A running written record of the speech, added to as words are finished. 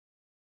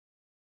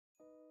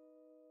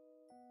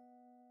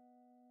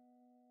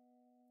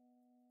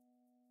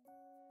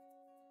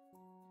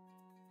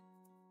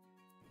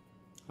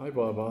هاي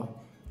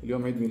بابا،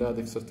 اليوم عيد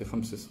ميلادك، صرتي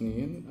 5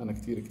 سنين. أنا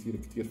كتير كتير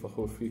كتير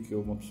فخور فيكي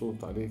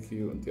ومبسوط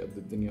عليكي، وأنت قد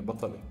الدنيا،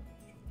 بطلة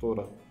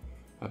شطورة.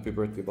 هابي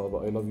بيرثدي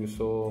بابا، I love you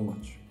so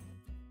much.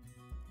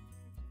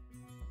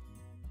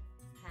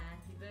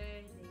 Happy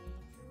birthday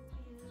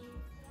to you.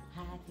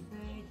 Happy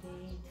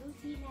birthday to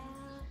Taliya.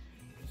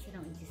 كل سنة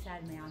وأنت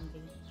سالمة يا عمري،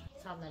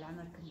 إن شاء الله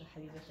العمر كله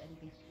حبيبة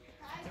قلبي.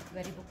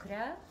 تكبري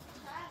بكرة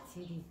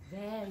تصيري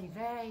very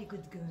very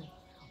good girl،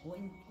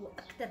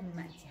 وأكثر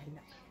مما أنت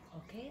هلا.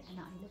 أوكي؟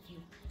 أنا I love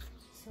you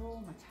so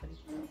much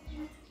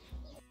حبيبتي.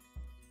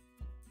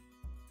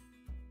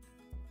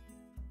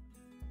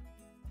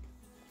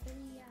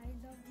 I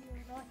love you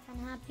a lot and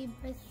happy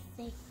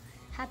birthday.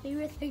 Happy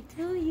birthday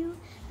to you.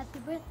 Happy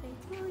birthday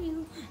to you.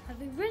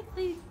 Happy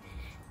birthday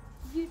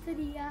to you,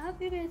 Taliya.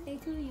 Happy birthday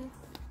to you.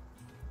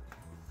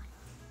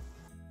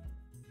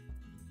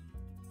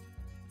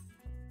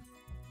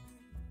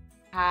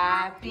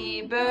 Happy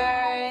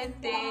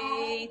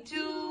birthday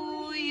to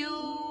you.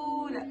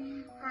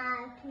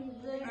 Happy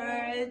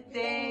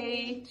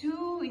Birthday to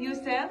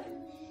yourself.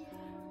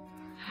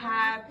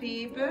 Happy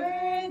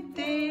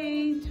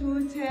birthday to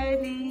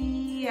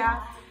Taliya.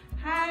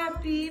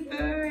 Happy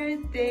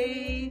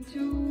birthday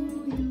to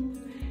you.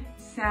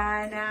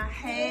 سنة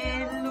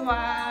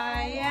حلوة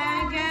يا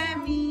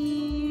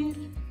جميل.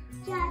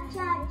 cha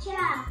cha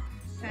cha.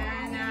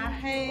 سنة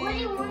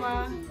حلوة.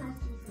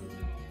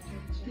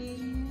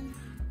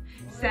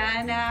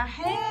 سنة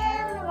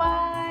حلوة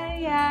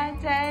يا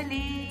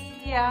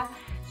تاليا.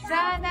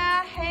 سنة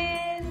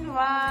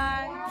حلوة.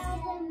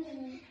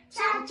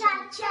 Cha cha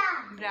cha.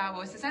 Bravo.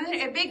 So send her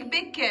a big,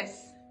 big kiss.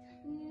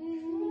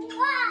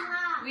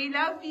 We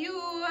love you.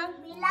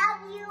 We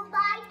love you.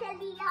 Bye,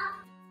 Taliya.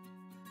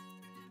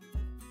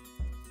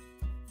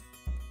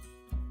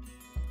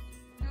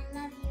 I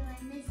love you. I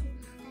miss you.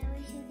 I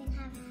wish you can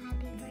have a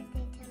happy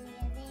birthday,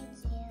 Taliya. Thank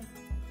you.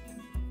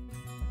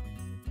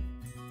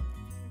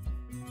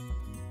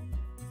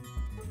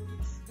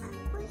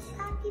 Wish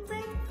happy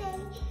birthday.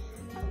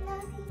 I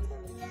love you,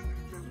 Taliya.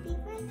 Happy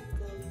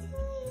birthday to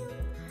you.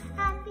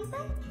 Happy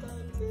birthday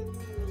to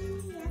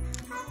Taliya.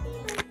 Happy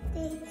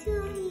birthday to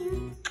you.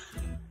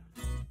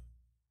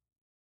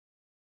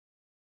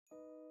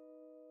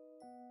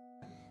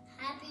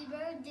 Happy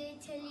birthday,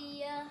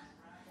 Taliya.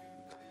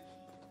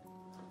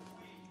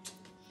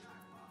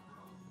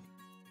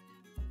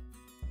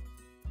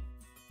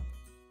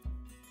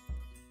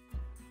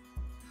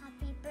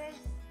 Happy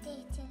birthday,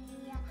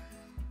 Taliya.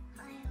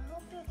 I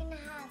hope you're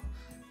gonna have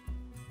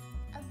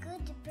a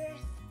good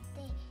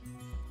birthday.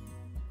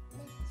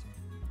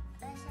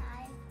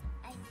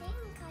 I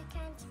think I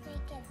can't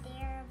make it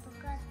there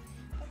because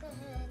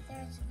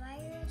there's a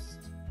virus.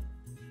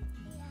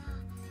 Yeah.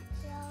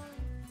 So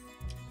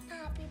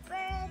happy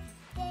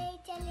birthday,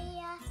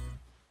 Taliya.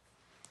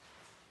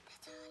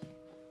 That's all.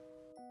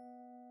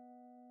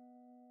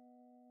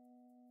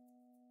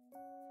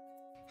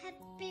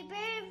 Happy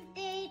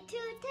birthday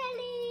to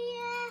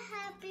Taliya.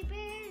 Happy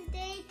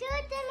birthday to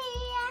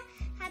Taliya.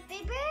 Happy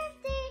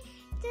birthday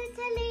to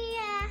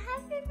Taliya.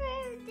 Happy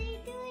birthday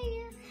to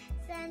you.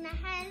 سنة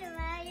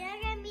حلوة يا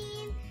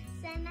جميل.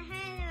 سنة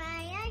حلوة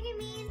يا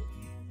جميل.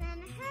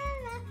 سنة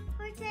حلوة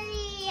for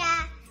Taliya.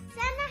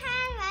 سنة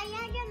حلوة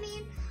يا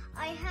جميل.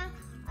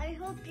 I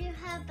hope you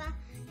have a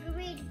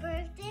great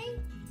birthday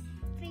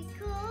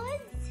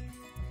because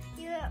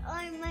you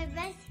are my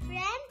best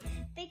friend,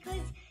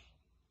 because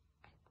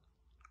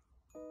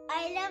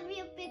I love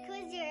you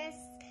because you're a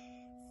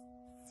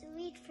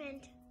sweet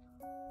friend.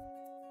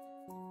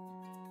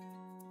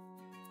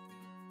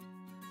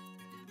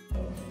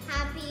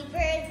 Happy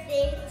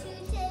birthday to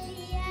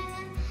Taliya.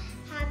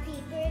 Happy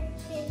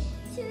birthday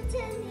to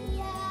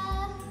Taliya.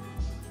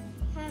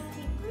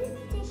 Happy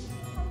birthday,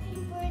 happy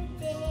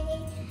birthday.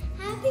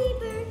 Happy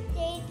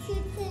birthday to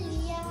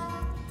Taliya.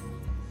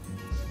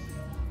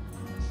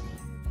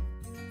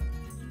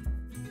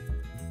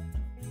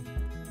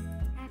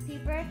 Happy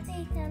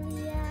birthday,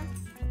 Taliya.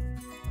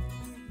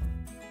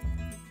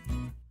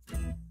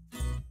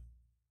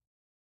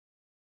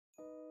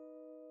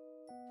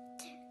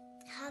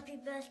 Happy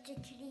birthday,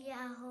 Taliya.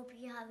 I hope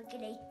you have a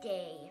great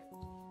day.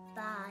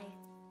 Bye.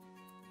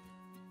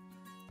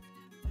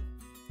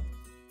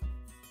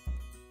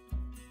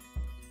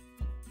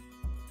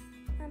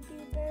 Happy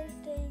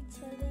birthday,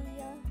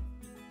 Taliya.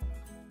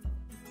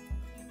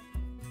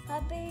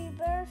 Happy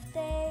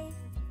birthday.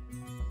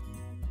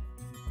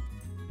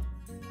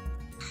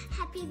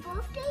 Happy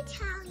birthday,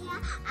 Taliya.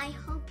 I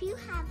hope you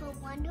have a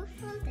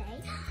wonderful day.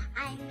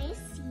 I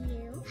miss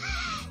you,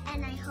 and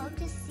I hope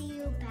to see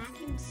you back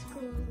in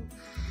school.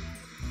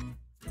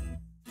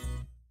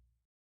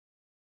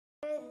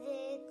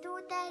 Birthday to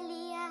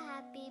Taliya.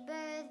 Happy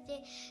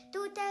birthday to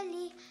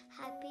Taliya.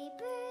 Happy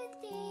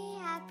birthday,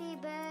 happy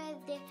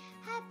birthday,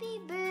 happy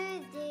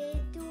birthday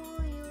to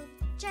you.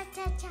 Cha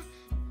cha cha.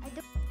 I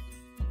don't.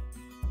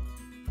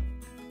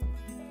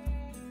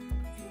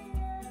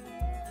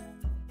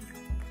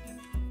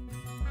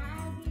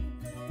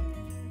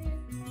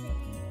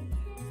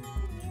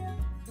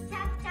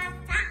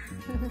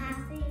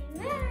 Happy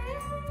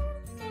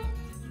birthday,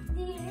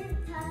 dear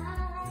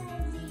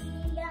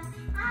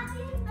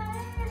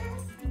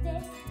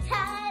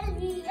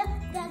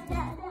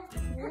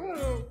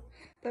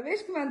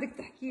ايش كمان بدك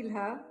تحكي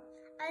لها؟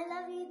 I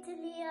love you,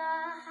 Taliya.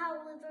 How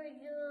old are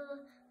you?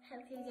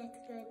 Hope you get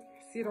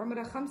good. يصير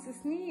عمرها 5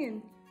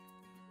 سنين.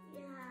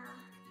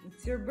 Yeah.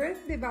 It's your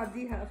birthday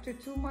بعديها after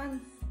 2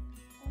 months.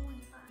 Oh my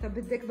god. طب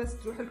بدك بس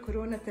تروح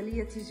الكورونا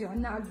تاليا تيجي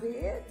عنا على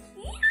البيت؟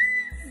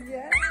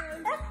 Yes.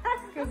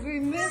 Because we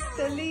miss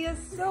Taliya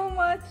so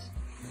much.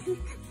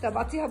 طب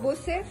اعطيها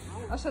بوسة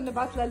عشان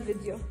نبعث لها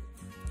الفيديو.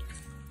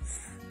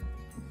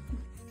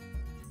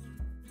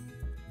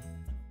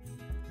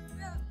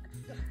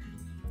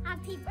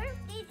 Happy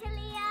birthday,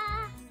 Taliya.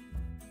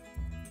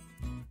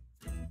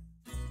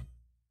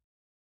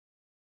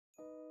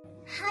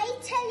 Hi,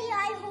 Taliya.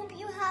 I hope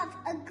you have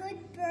a good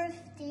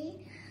birthday.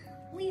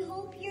 We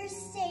hope you're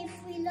safe.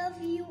 We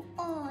love you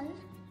all.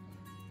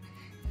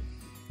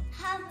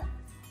 Have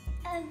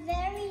a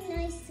very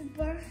nice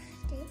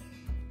birthday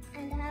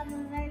and have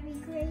a very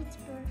great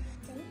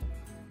birthday.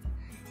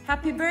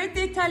 Happy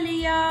birthday,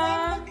 Taliya!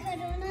 When the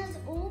corona's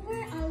over,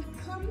 I'll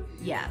come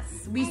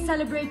Yes, we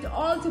celebrate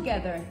all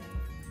together.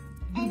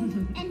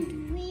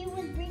 and we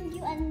will bring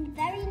you a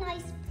very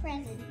nice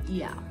present.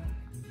 Yeah.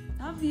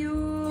 Love you.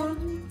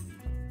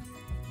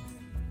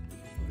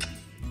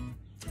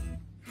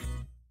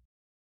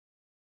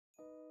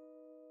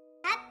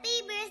 Happy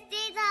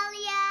birthday,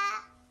 Taliya!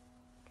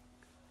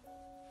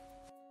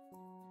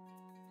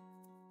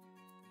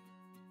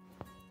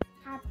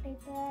 Happy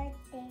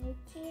birthday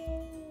to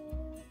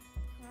you.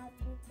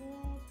 Happy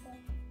birthday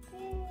to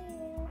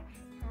you.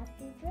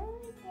 Happy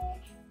birthday,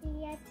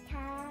 dear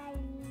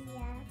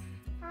Taliya.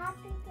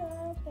 Happy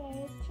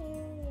birthday to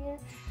you.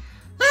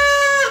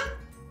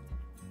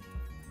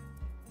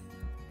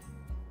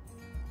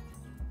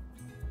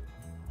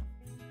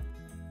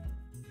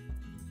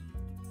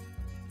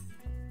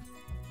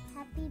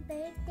 Happy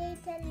birthday,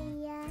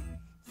 Taliya.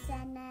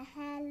 Sana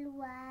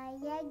halwa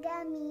ya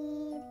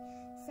gamir.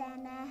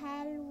 Sana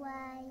halwa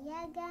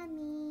ya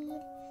gamir.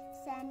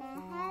 Sana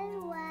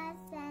halwa,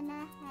 sana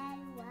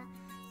halwa.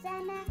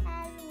 Sana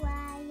halwa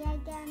ya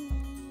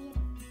gamir.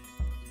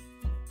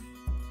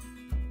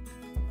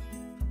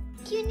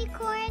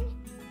 Unicorn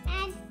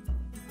and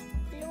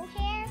blue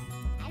hair,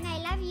 and I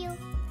love you.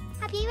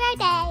 Happy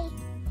birthday!